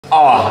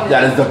Oh,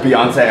 that is the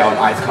Beyonce of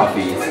iced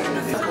coffees.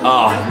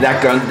 Oh,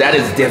 that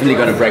is definitely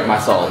gonna break my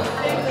soul.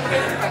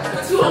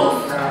 It's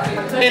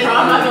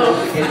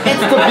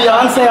the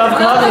Beyonce of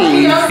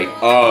coffee.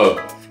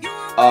 Oh,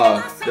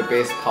 the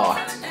best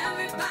part.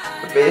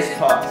 The best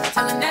part.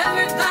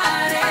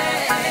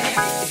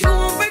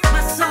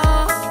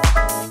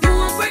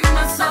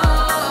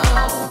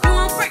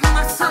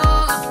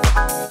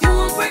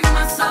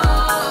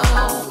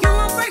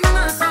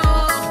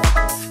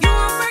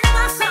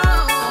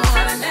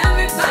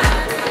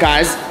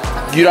 Guys,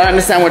 you don't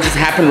understand what just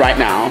happened right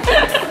now.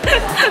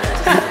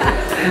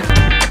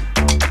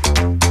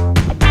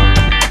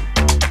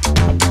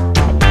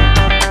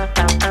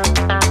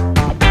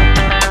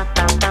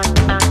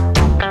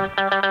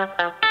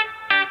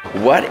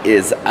 What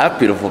is up,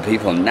 beautiful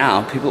people?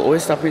 Now, people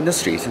always stop me in the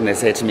street and they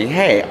say to me,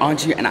 hey,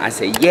 aren't you? And I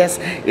say, yes,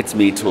 it's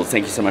me, Toolz.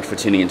 Thank you so much for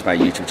tuning into my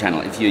YouTube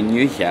channel. If you're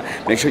new here,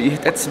 make sure you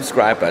hit that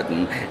subscribe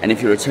button. And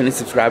if you're a returning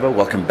subscriber,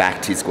 welcome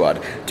back,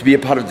 T-Squad. To be a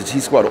part of the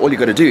T-Squad, all you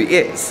gotta do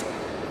is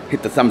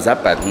hit the thumbs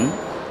up button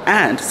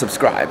and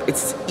subscribe.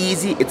 It's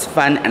easy, it's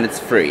fun, and it's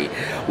free.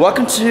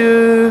 Welcome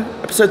to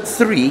episode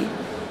 3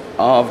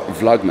 of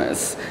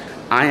Vlogmas.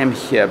 I am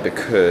here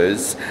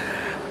because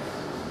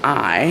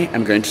I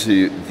am going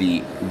to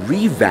the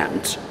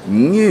revamped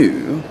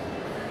new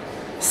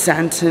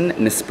Sandton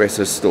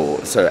Nespresso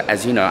store. So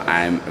as you know,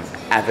 I'm an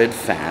avid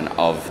fan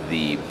of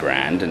the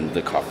brand and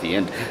the coffee,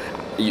 and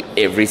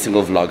every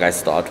single vlog I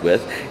start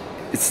with,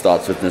 it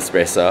starts with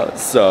Nespresso.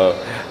 So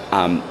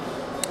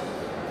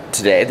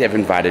today they've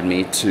invited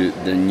me to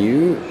the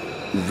new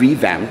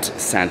revamped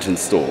Sandton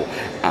store.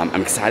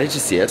 I'm excited to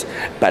see it,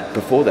 but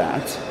before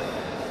that,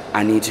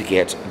 I need to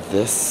get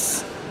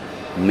this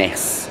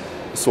mess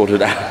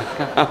sorted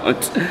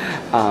out.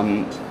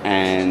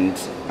 And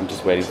I'm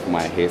just waiting for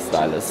my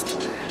hairstylist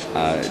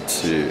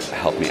to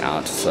help me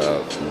out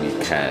so we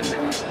can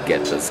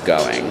get this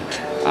going.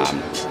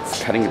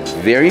 It's cutting it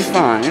very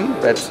fine,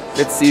 but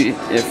let's see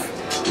if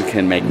we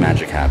can make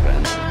magic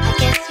happen. I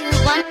guess you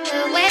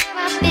wonder where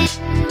I've been.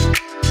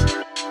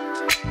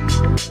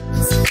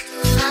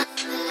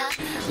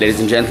 Ladies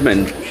and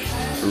gentlemen,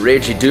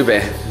 Reggie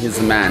Dube, he's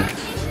the man,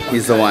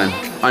 he's the one.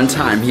 On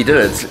time, he did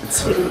it.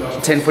 It's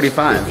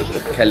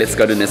 10:45. Okay, let's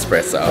go to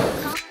Nespresso.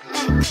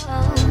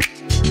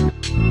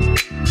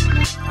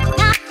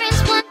 My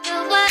friends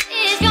wonder what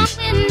is wrong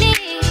with me.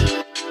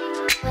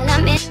 Well,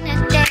 I'm in a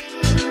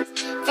daze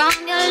from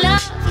your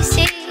love, you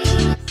see.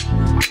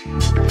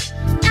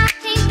 I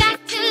came back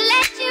to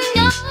let you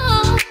know.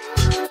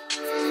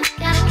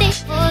 Got a thing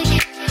for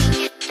you,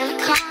 and I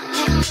can't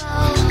let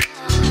go.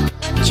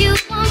 What you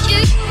want, you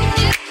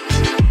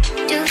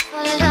do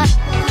for love.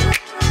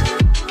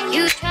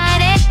 You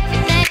tried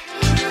everything,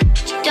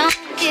 but you don't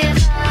give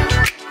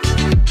up.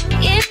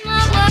 In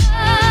my world,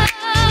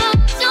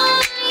 so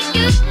only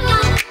you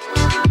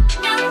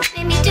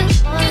made me do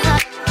for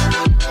love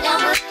what I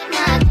would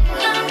not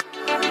do.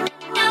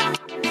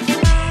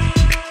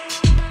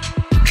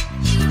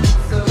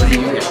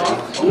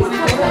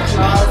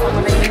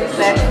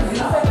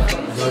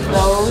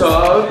 So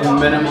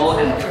minimal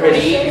and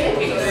pretty.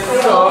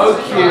 It's so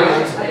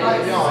cute.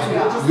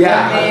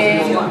 Yeah.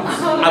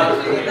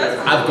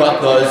 I've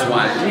got those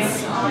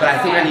ones, but I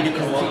think I need to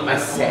complete my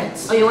set.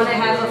 Oh, you want to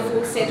have a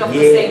full set of the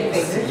same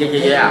thing?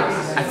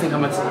 Yeah. I think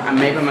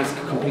maybe I must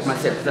complete my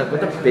set because I've got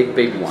the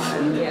big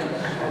one. Yeah.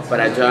 But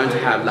I don't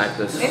have like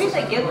this. Maybe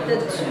they get the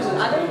 2.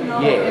 I don't know.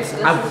 Yes,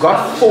 I've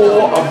got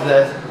 4 of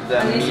the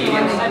medium.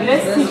 I'm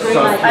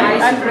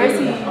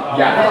Rosie.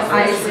 Yeah.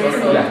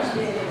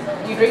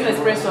 You drink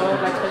espresso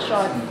like a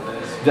shot.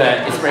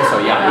 The espresso,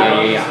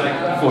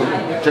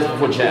 yeah. Just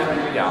before gym.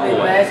 Yeah,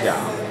 always. Yeah.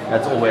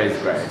 That's always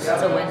great.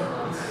 That's a win.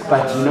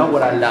 But you know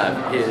what I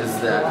love is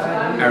the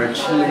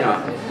arancino.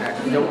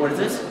 You know what is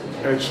this?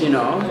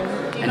 Arancino.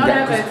 You don't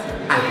have it.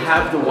 I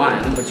have the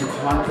one, but you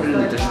can't put it in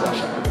the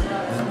dishwasher.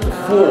 The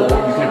 4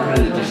 you can put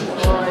it in the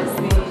dishwasher. Oh, I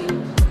see.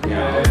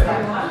 Yeah.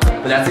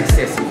 But that's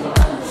excessive.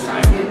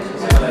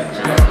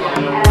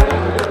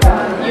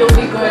 You'll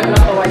be going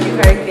off of what you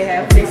currently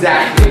have.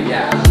 Exactly,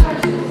 yeah.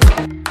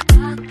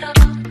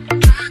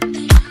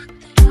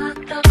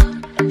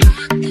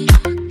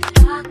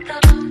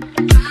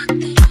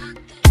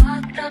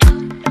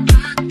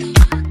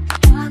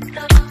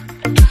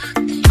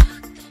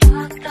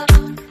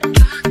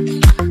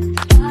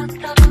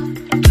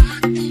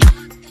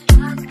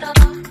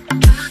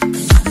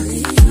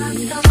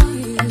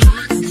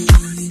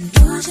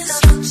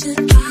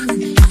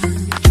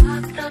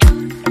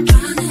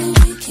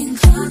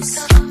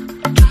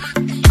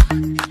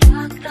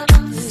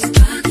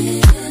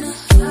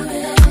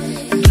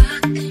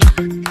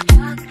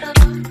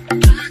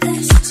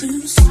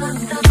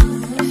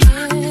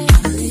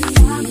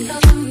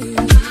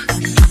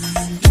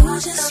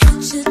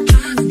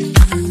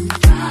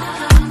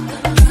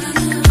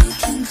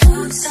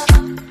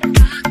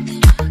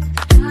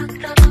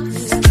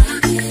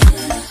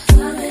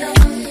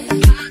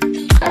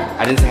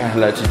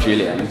 hello to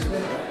Julian.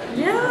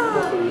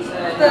 Yeah.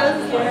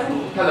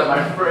 Hello,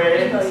 my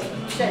friend.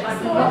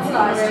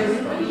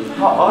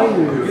 How are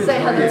you? Say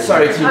hello.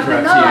 Sorry to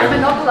interrupt you. I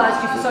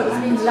monopolised you for so it's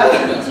been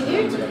lovely meeting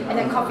you, and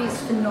that coffee is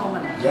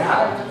phenomenal.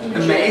 Yeah,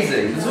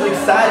 amazing. This is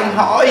exciting.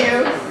 How are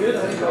you?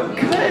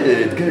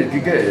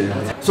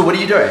 Good. So what are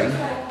you doing?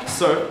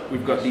 So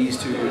we've got these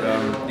two.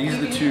 These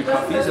are the two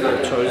coffees that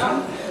I've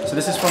chosen. So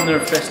this is from their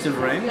festive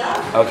range.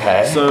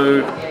 Okay.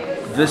 So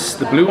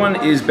the blue one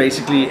is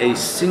basically a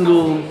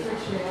single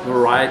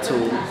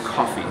varietal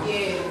coffee.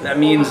 That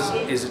means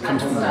it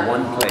comes from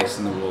one place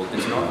in the world.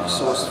 It's not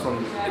sourced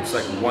from, it's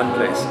like one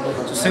place.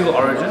 It's a single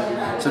origin.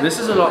 So this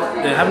is a lot,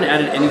 they haven't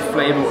added any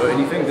flavor or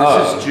anything.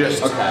 This is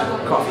just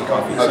coffee.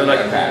 So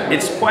like,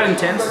 it's quite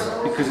intense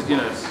because, you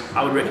know,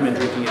 I would recommend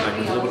drinking it like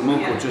with a little bit of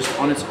milk or just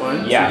on its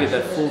own to get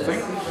that full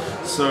thing.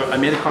 So I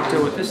made a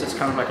cocktail with this. It's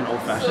kind of like an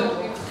old-fashioned.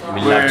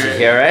 We'd love to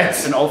hear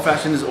it. An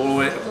old-fashioned is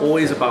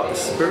always about the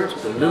spirit,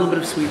 a little bit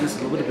of sweetness,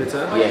 a little bit of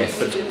bitter. Yes.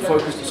 But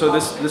focused. So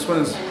this one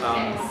is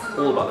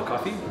all about the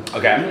coffee.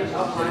 Okay. Then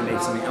I made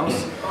something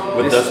else.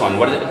 With this one,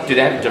 what do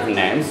they have different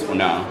names or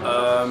no?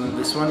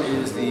 This one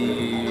is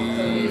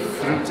the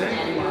Frutte.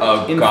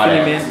 Oh, got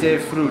it. Infinitamente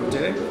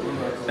Frutte.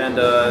 And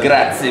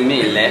Grazie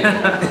mille.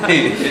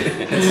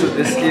 so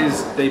this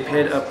is, they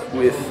paired up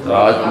with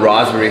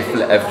raspberry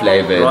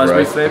flavored.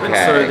 Raspberry flavored.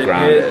 Okay, So they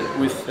paired it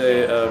with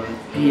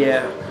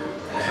Pierre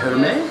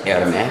Hermé.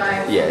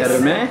 Yes.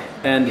 Hermé,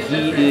 and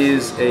he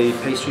is a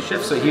pastry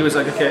chef. So he was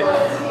like, okay,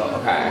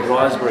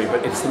 raspberry,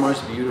 but it's the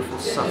most beautiful,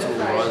 subtle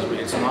raspberry.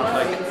 It's not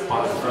like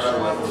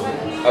artificial at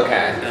all.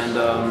 Okay. And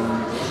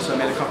so I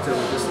made a cocktail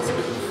with this. It's a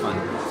bit of fun.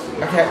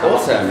 Okay,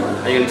 awesome.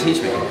 Are you gonna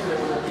teach me?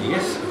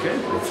 Yes. Okay.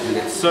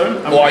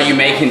 So. Or are you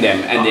making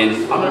them and then?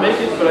 I'm gonna make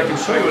it, but I can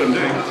show you what I'm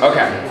doing.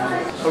 Okay.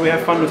 So we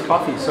have fun with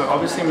coffee. So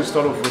obviously I'm gonna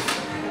start off with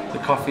the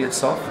coffee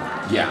itself.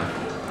 Yeah.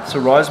 So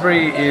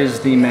raspberry is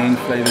the main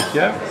flavor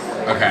here.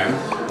 Okay.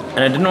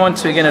 And I didn't want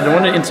to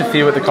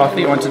interfere with the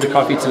coffee. I wanted the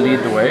coffee to lead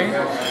the way.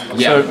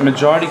 Yeah. So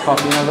majority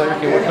coffee, and I was like,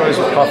 okay, what goes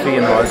with coffee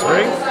and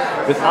raspberry?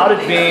 Without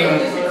it being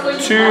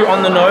too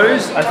on the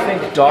nose, I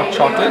think dark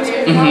chocolate.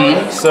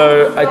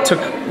 So I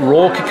took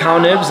raw cacao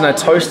nibs and I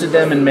toasted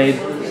them and made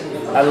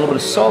a little bit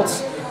of salt,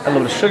 a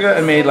little bit of sugar,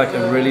 and made like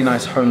a really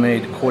nice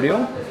homemade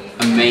cordial.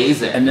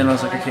 Amazing. And then I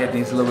was like, okay, it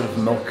needs a little bit of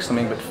milk,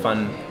 something a bit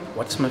fun.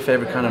 What's my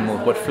favorite kind of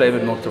milk? What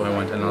flavored milk do I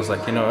want? And I was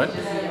like, you know what?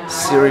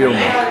 Cereal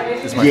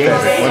milk is my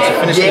favorite. Once you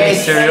finish eating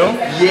cereal,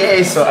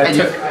 so I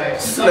took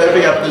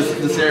slurping up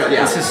the cereal.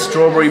 Yeah. This is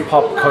strawberry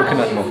pop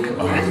coconut milk.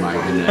 Oh my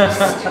goodness.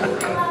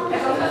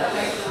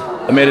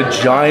 I made a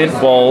giant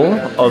bowl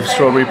of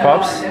strawberry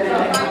pops.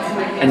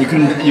 And you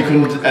couldn't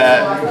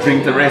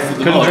drink the rest of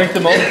the milk. Couldn't drink the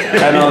milk.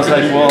 And I was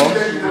like, well,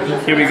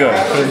 here we go.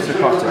 Put it into a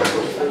cocktail.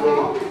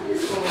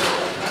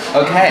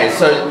 Okay,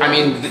 so I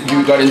mean,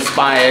 you got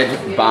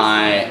inspired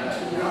by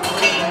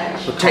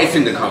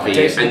tasting the coffee,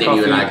 and then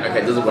you were like,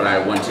 okay, this is what I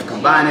want to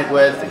combine it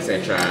with,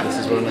 etc. This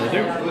is what I'm gonna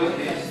do.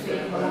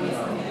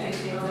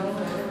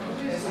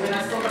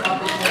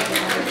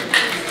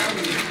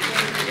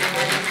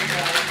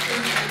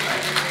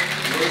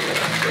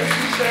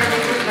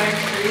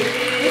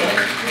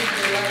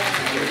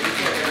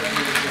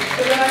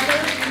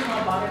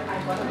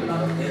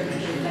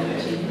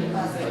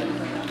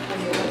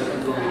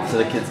 So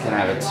the kids can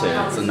have it too.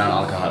 It's a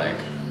non-alcoholic,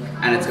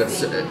 and it's got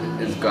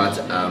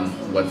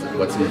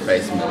what's in the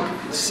face milk.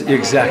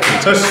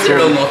 Exactly.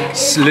 Cereal milk.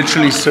 It's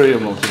literally cereal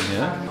milk in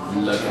here.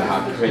 Look at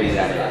how pretty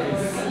that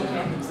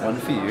is. One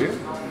for you.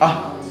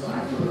 Oh,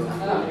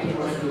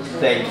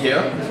 thank you.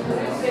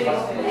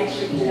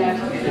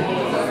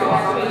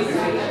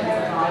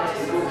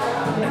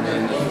 And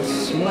then a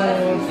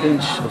small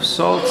pinch of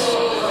salt.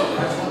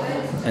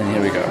 And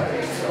here we go.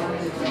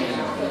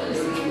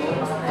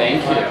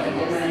 Thank you.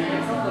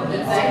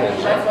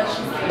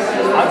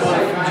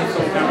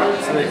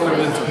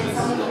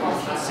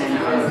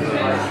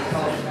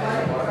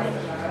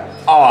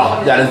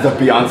 Oh, that is the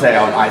Beyonce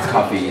of iced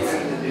coffees.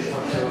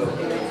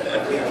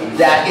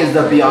 That is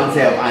the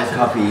Beyonce of iced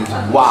coffees.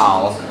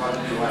 Wow.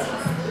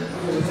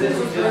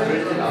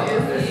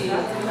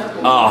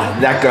 Oh,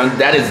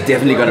 that is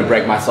definitely gonna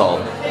break my soul.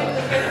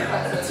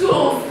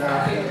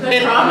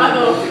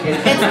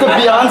 It's the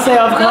Beyonce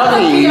of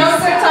coffees.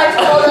 Beyonce type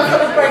soul that's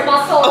gonna break my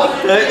soul.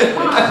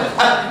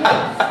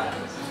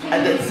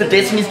 And it's the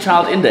Destiny's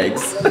Child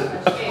Index.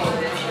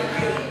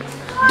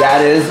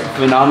 That is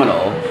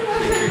phenomenal.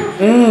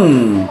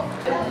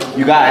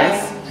 You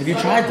guys, have you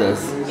tried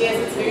this? Yes,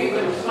 it's very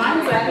good.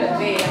 Mine's like a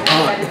bear.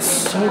 Oh, it's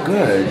so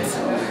good.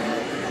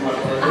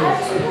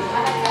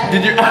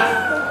 Did you?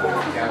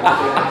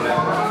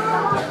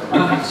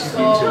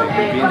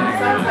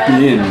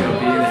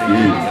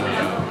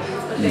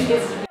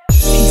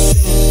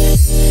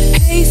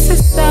 Hey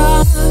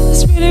sister,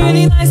 it's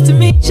really nice to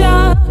meet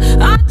ya.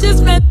 I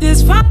just met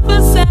this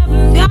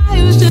 5'7" guy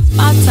who's just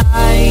my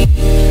type.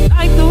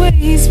 Like the way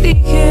he's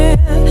speaking,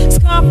 his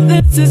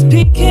confidence is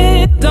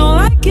peaking. Don't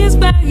like his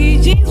baggy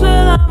jeans, but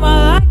I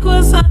like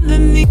what's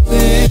underneath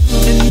it.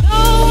 And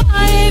no,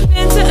 I ain't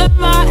been to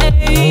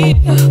MIA.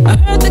 I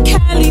heard the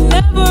Cali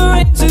never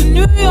rains and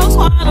New York's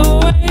wide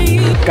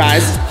awake.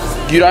 Guys,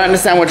 You don't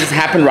understand what just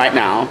happened right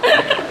now.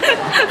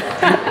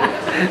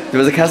 There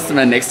was a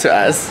customer next to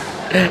us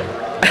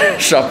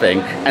shopping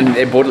and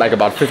they bought like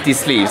about 50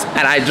 sleeves.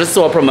 And I just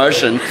saw a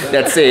promotion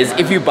that says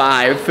if you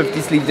buy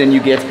 50 sleeves, then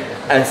you get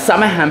a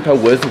summer hamper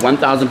worth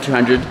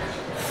 1,200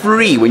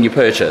 free when you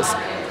purchase.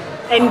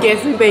 And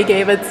guess who they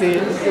gave it to?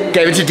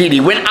 Gave it to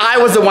Didi. When I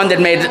was the one that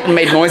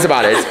made noise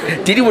about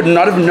it, Didi would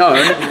not have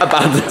known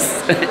about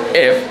this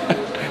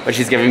if, but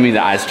she's giving me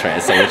the ice tray,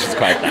 so which is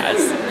quite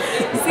nice.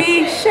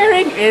 See,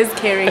 sharing is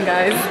caring,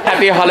 guys.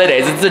 Happy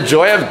holidays. It's the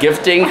joy of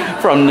gifting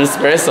from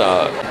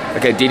Nespresso.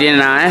 Okay, Didi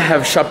and I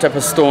have shopped up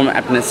a storm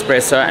at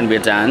Nespresso and we're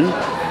done.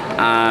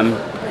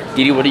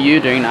 Didi, what are you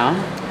doing now?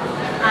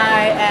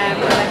 I am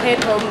gonna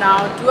head home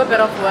now, do a bit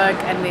of work,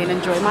 and then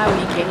enjoy my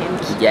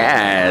weekend.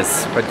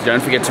 Yes, but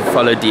don't forget to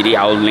follow Didi.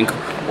 I'll link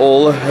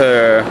all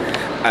her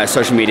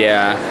social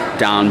media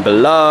down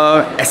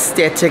below.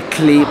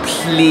 Aesthetically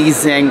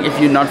pleasing. If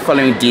you're not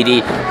following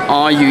Didi,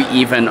 are you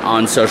even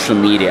on social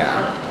media?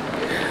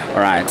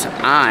 Alright,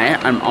 I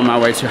am on my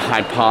way to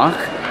Hyde Park.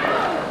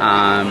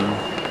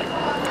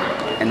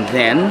 And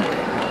then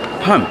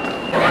home.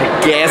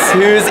 Guess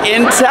who's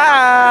in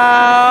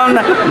town?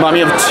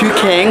 Mommy of 2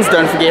 kings.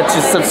 Don't forget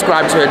to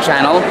subscribe to her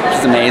channel.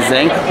 She's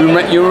amazing.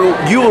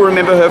 You will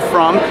remember her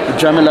from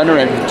the Malone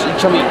event.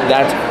 Tell me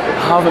that.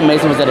 How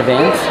amazing was that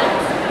event?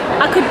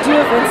 I could do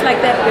events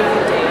like that every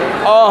day.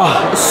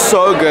 Oh,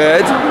 so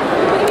good.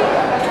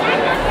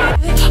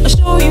 I'll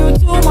show you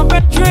to my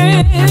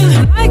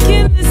bedroom, like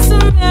in this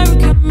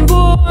American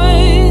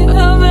boy,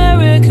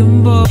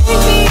 American boy.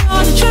 Take me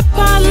on a trip,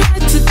 I'd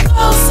like to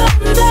go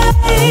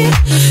someday.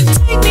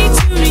 Take me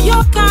to New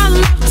York, I'd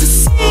love to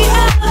see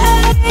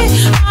LA.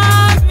 I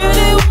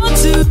really want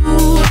to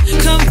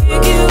come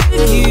pick it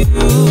with you.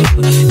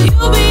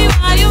 You'll be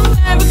my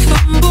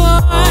American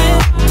boy,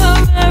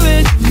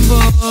 American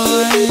boy.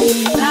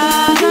 La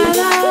la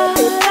la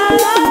la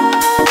la la la la.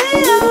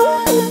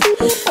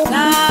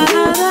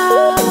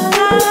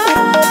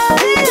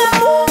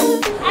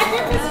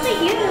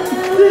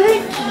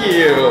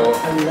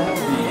 I love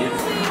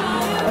these.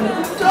 And the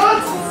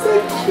dogs are so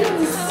cute.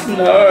 The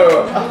snow.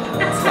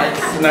 It's like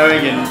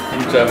snowing in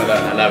German. I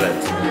love it.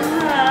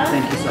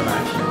 Thank you so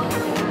much.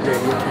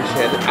 Really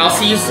appreciate it. I'll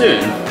see you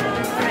soon.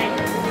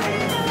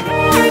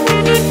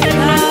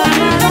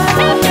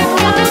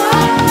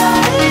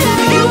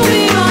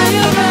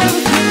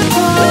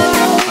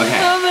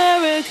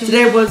 Okay.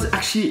 Today was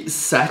actually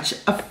such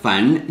a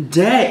fun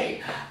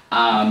day.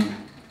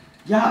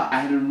 Yeah, I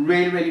had a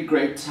really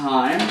great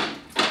time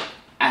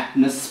at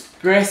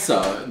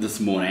Nespresso this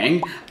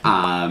morning.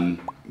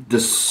 The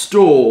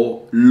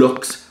store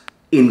looks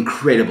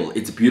incredible.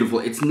 It's beautiful.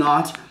 It's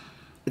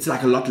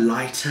like a lot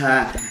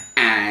lighter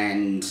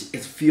and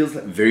it feels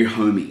very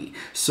homey.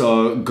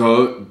 So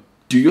go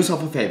do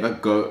yourself a favor,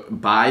 go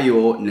buy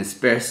your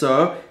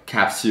Nespresso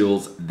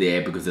capsules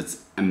there because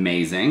it's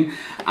amazing.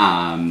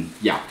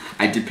 Yeah,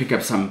 I did pick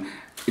up some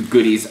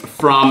goodies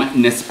from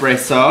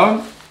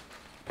Nespresso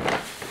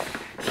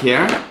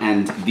here,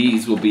 and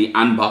these will be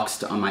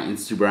unboxed on my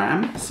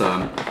Instagram,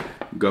 so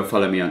go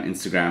follow me on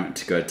Instagram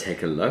to go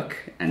take a look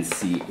and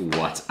see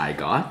what I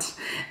got.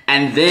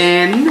 And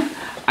then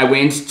I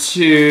went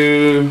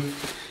to,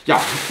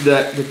 yeah,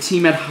 the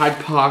team at Hyde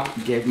Park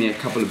gave me a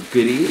couple of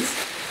goodies,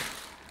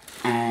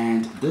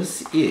 and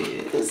this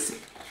is,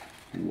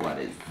 what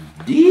is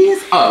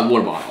this? Oh,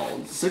 water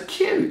bottle. So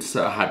cute.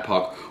 So Hyde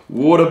Park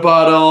water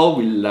bottle,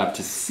 we love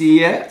to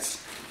see it.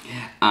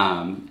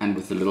 And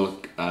with a little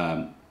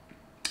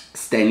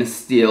stainless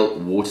steel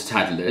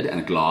watertight lid and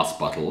a glass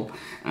bottle,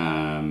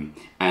 and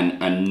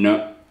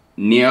a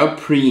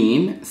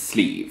neoprene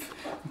sleeve,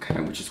 okay,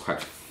 which is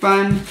quite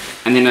fun,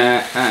 and then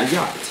a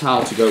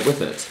towel to go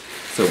with it,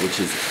 so which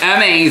is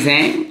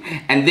amazing.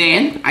 And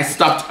then I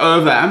stopped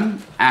over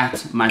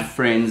at my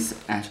friends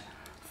at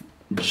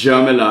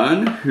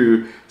Malone,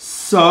 who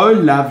so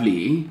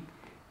lovely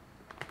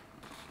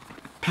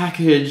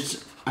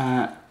packaged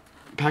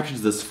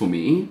this for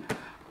me.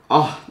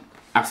 Oh,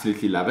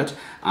 absolutely love it.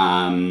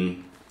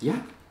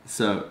 Yeah,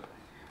 so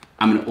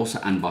I'm gonna also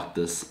unbox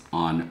this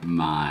on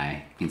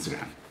my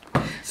Instagram.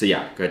 So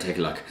yeah, go take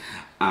a look.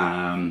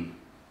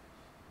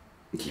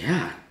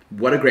 Yeah,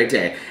 what a great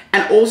day.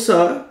 And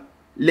also,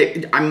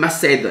 I must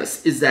say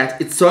this, is that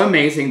it's so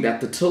amazing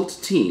that the Toolz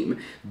team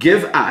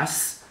give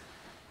us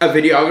a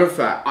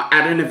videographer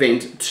at an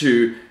event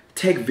to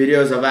take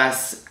videos of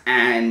us.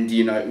 And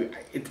you know,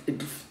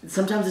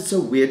 sometimes it's so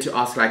weird to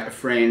ask like a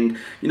friend,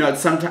 you know,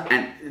 sometimes,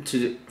 and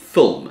to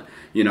film,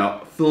 you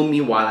know, film me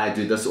while I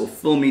do this, or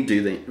film me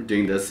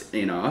doing this,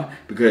 you know,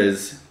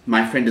 because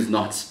my friend is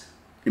not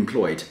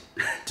employed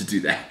to do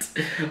that.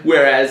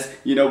 Whereas,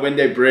 you know, when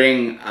they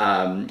bring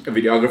a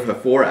videographer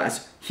for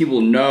us, he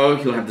will know,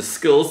 he'll have the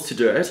skills to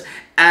do it,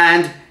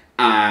 and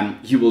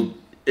he will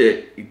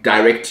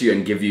direct you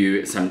and give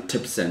you some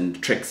tips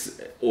and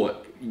tricks, or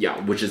yeah,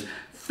 which is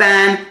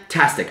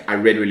fantastic. I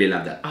really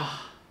love that.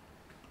 Oh,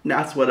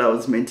 that's what I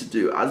was meant to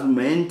do. I was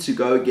meant to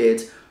go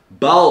get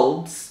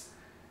bulbs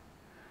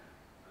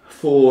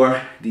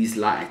for these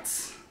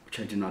lights, which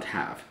I do not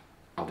have.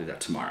 I'll do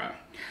that tomorrow.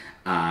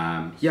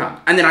 Yeah,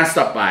 and then I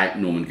stopped by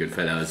Norman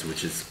Goodfellows,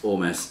 which is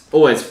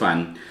always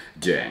fun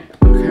doing.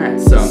 Okay,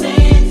 so I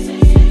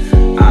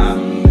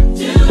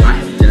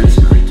have dinner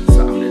tonight, so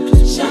I'm gonna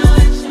just wait a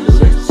little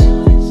bit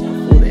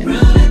before then,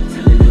 and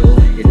then we'll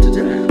head to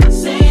dinner.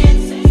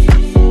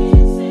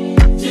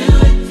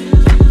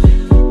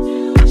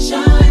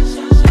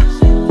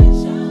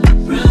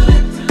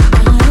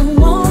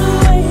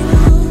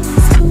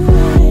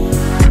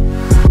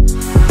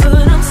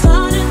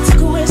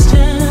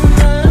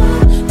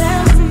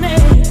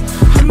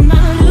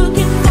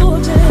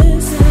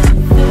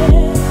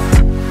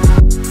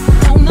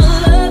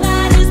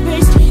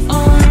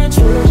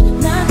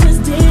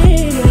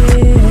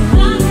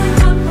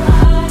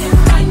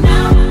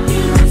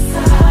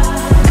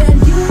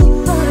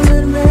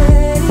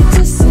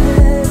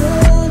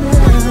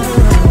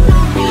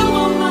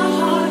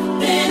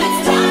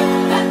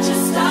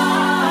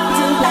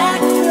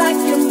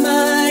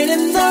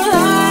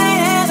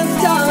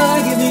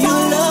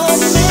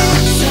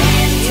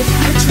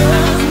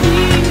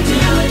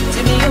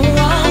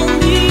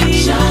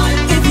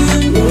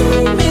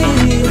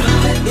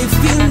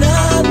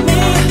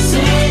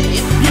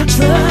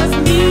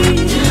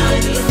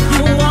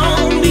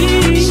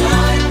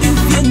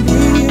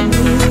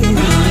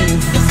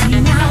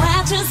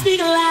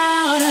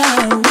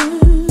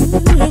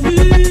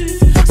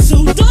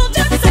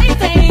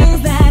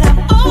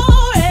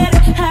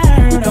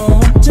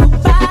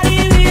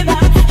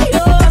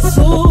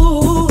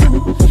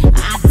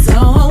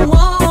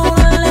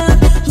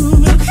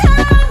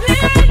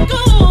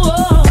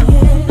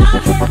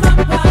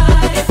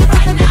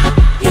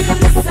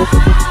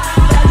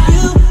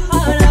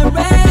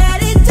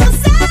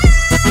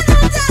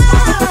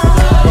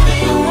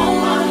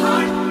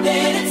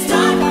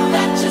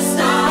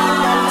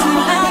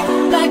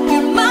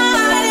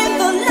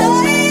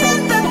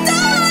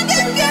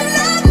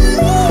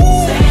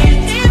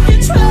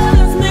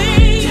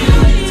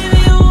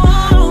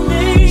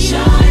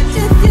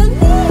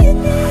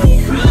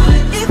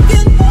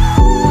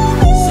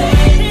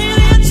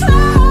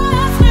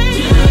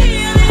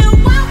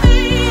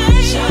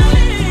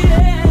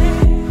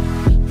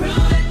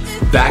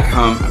 Back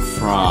home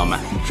from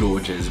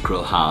George's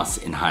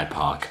Grillhouse in Hyde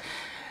Park,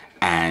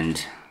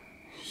 and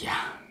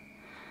yeah,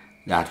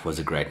 that was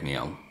a great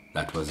meal.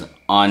 That was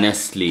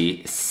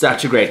honestly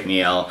such a great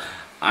meal.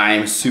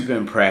 I'm super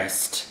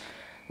impressed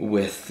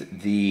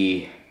with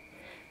the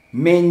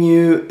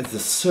menu, the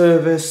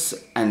service,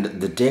 and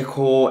the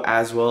decor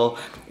as well.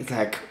 It's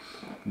like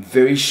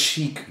very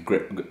chic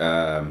grill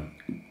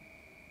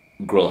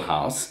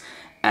house,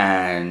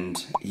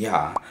 and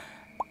yeah,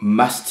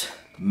 must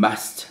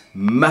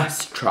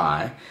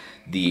try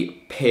the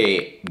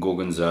pear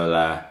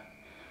gorgonzola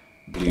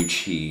blue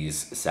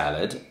cheese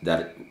salad.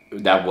 That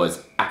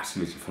was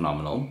absolutely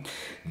phenomenal.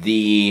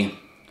 The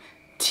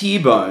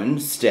T-bone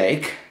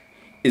steak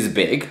is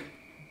big.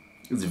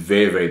 It's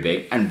very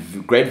big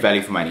and great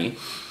value for money.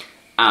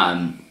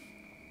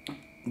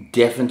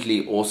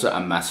 Definitely also a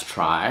must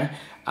try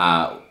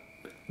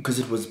because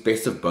it was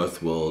best of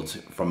both worlds,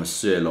 from a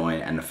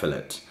sirloin and a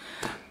fillet.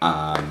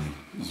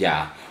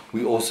 Yeah,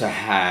 we also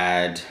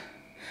had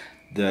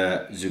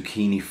the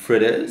zucchini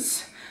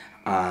fritters,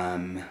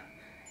 and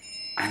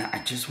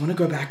I just want to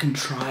go back and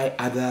try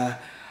other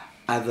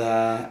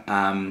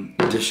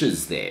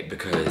dishes there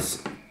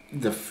because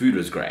the food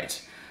was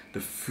great.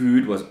 The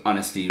food was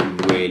honestly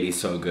really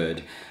so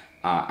good.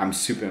 I'm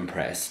super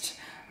impressed.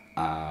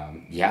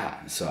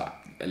 Yeah, so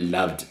I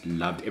loved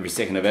every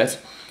second of it.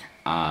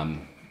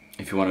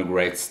 If you want a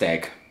great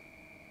steak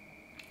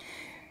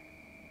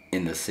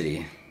in the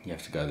city, you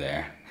have to go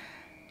there.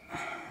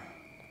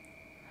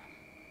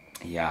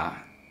 Yeah.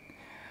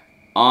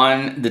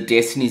 On the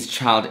Destiny's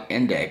Child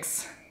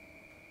Index,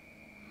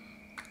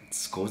 it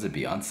scores a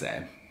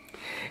Beyonce.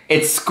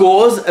 It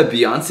scores a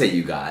Beyonce,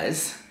 you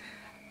guys.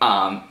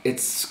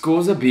 It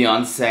scores a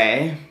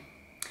Beyonce,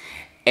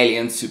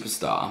 Alien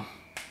Superstar.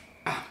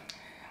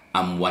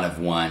 I'm one of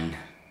one.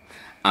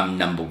 I'm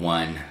number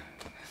one.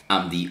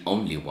 I'm the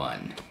only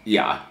one.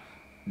 Yeah,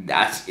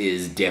 that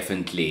is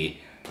definitely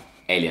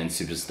Alien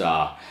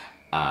Superstar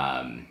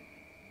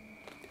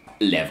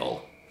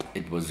level.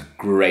 It was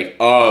great.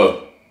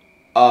 Oh,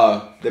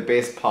 the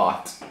best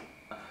part.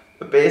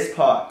 The best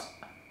part.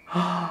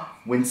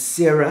 When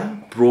Sarah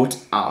brought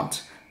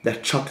out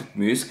that chocolate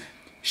mousse,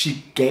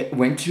 she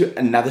went to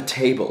another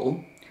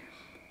table,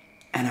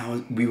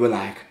 and we were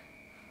like,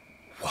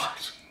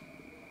 what?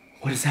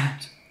 What is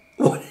that?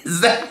 What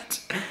is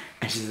that?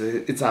 And she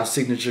said, it's our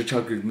signature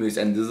chocolate mousse,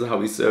 and this is how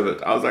we serve it.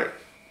 I was like,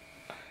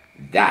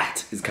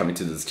 that is coming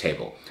to this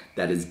table.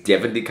 That is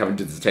definitely coming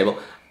to this table.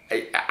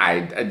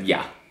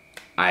 Yeah,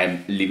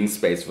 I'm leaving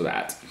space for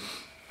that.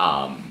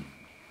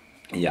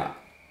 Yeah,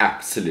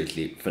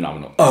 absolutely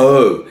phenomenal.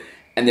 Oh,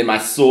 and then my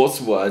sauce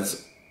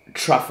was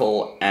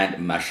truffle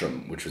and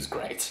mushroom, which was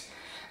great.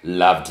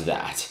 Loved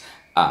that.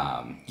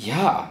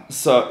 Yeah,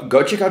 so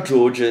go check out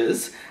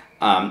George's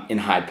in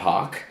Hyde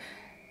Park.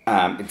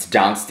 It's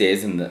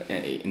downstairs in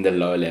the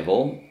lower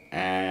level.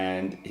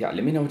 and yeah,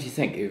 let me know what you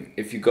think.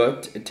 If you go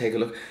take a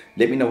look,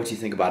 let me know what you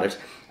think about it.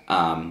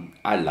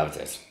 I loved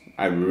it.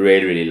 I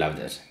really loved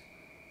it.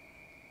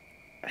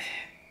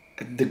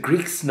 The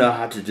Greeks know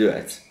how to do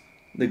it.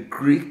 The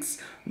Greeks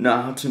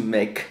know how to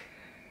make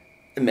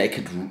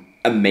it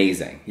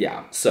amazing.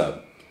 Yeah.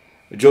 So,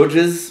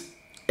 George's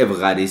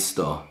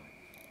Evradisto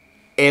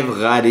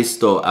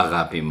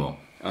Arapimo.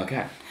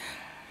 Okay.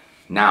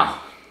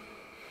 Now,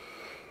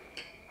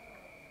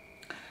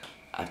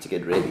 I have to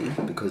get ready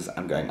because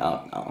I'm going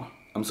out now.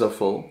 I'm so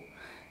full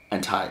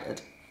and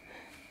tired.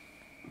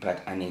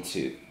 But I need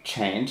to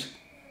change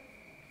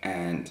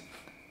and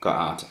go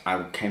out.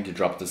 I came to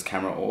drop this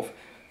camera off,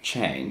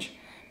 change,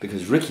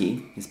 because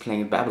Ricky is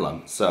playing at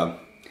Babylon. So,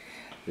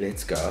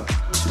 let's go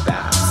to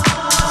Babs.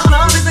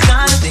 Love is the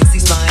guy that thinks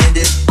he's fine,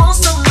 is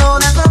also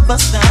known as a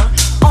buster.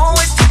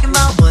 Always talking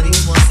about what he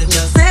wants to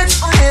just sit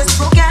on his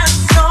broke ass.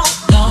 So,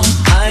 no,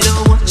 I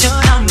don't want your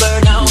number,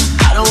 no.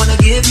 I don't wanna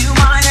give you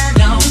mine, and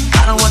no.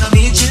 I don't wanna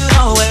meet you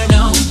nowhere,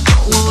 no.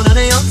 Don't want none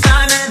of your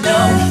time, and no.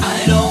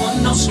 I don't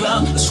want no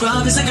scrub. A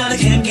scrub is a guy that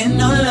can't get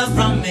no love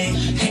from me.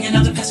 Hanging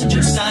out the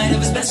passenger side of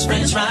his best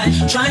friend's ride,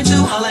 trying to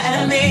holler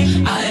at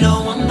me. I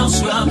don't want no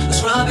scrub. A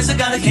scrub is a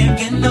guy that can't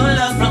get no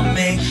love from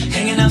me.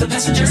 Hanging out the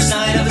passenger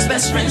side of his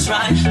best friend's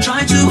ride,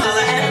 trying to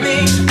holler at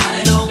me.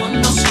 I don't want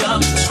no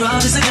scrub. A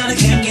scrub is a guy that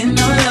can't get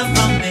no love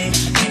from me.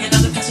 Hanging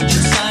out the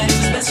passenger side of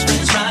his best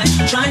friend's ride,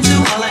 trying to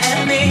holler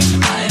at me.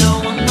 I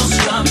don't want no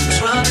scrub. A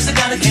scrub is a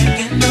guy that can't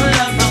get no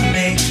love from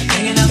me.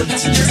 Hanging out the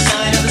passenger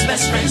side of his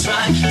best friend's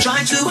ride,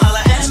 trying to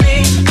holler at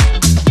me.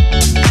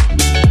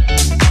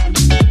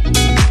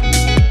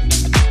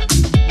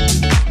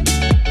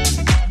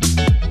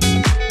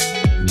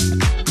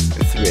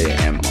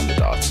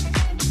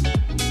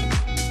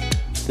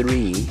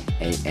 3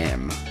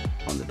 a.m.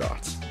 on the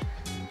dot.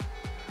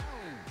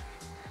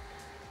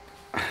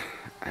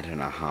 I don't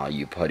know how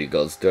you party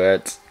girls do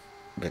it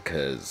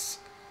because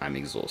I'm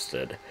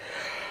exhausted.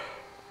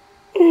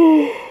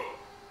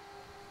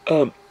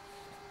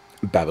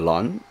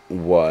 Babylon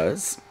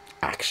was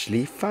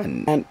actually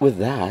fun. And with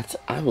that,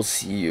 I will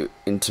see you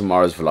in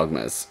tomorrow's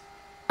Vlogmas.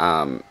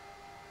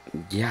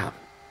 Yeah.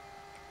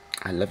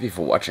 I love you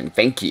for watching.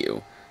 Thank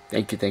you.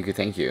 Thank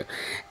you.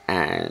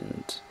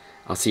 And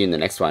I'll see you in the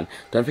next one.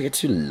 Don't forget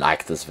to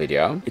like this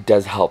video. It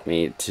does help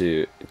me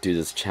to do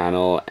this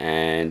channel,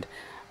 and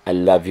I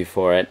love you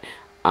for it.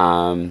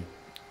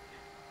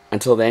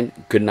 Until then,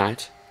 good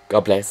night.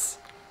 God bless.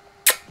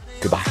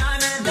 Goodbye.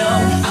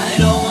 I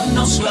don't want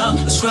no scrub.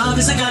 A scrub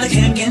is a guy that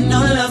can't get no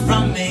love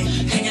from me.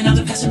 Hanging out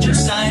the passenger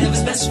side of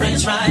his best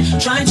friend's ride,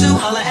 trying to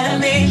holler at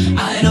me.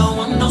 I don't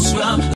want no scrub.